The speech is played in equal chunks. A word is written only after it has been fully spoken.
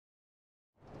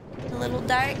little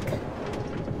dark.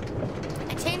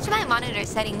 I changed my monitor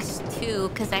settings too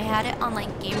because I had it on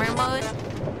like gamer mode.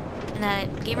 And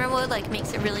that gamer mode like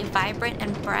makes it really vibrant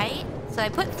and bright. So I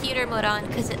put theater mode on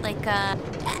because it like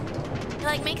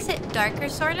makes it darker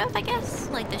sort of, I guess.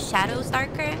 Like the shadows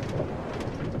darker.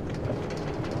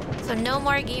 So no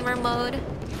more gamer mode.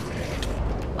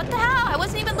 What the hell? I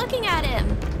wasn't even looking at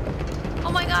him.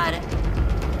 Oh my god.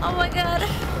 Oh my god.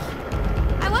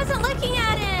 I wasn't looking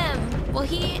at him. Will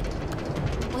he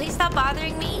stop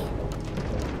bothering me?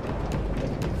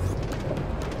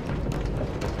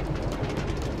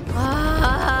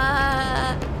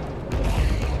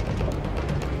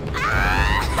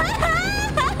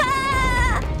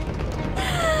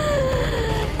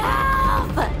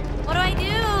 Help! What do I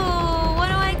do? What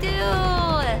do I do?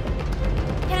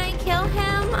 Can I kill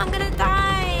him? I'm gonna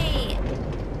die.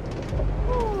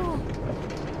 Ooh.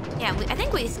 Yeah, I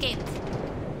think we escaped.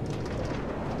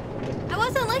 I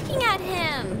wasn't looking at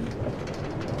him.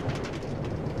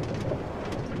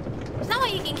 There's no way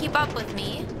he can keep up with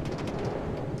me.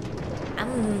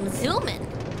 I'm zooming.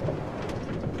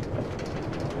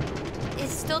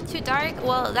 It's still too dark?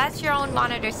 Well, that's your own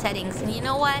monitor settings. And you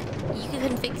know what? You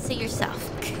can fix it yourself.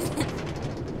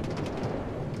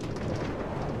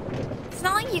 It's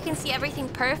not like you can see everything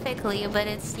perfectly, but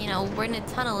it's, you know, we're in a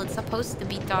tunnel. It's supposed to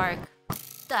be dark. What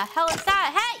the hell is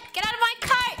that? Hey! Get out of my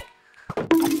cart!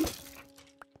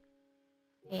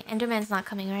 Okay, Enderman's not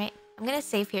coming, right? I'm gonna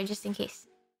save here just in case.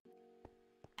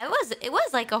 It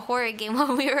was like a horror game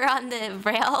when we were on the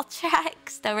rail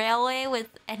tracks, the railway with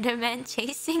Enderman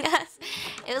chasing us.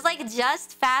 It was like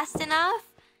just fast enough.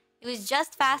 It was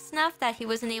just fast enough that he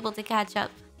wasn't able to catch up.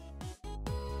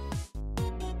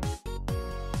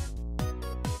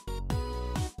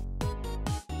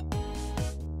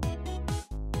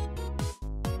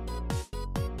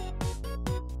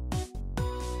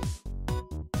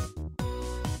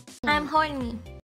 I'm horny.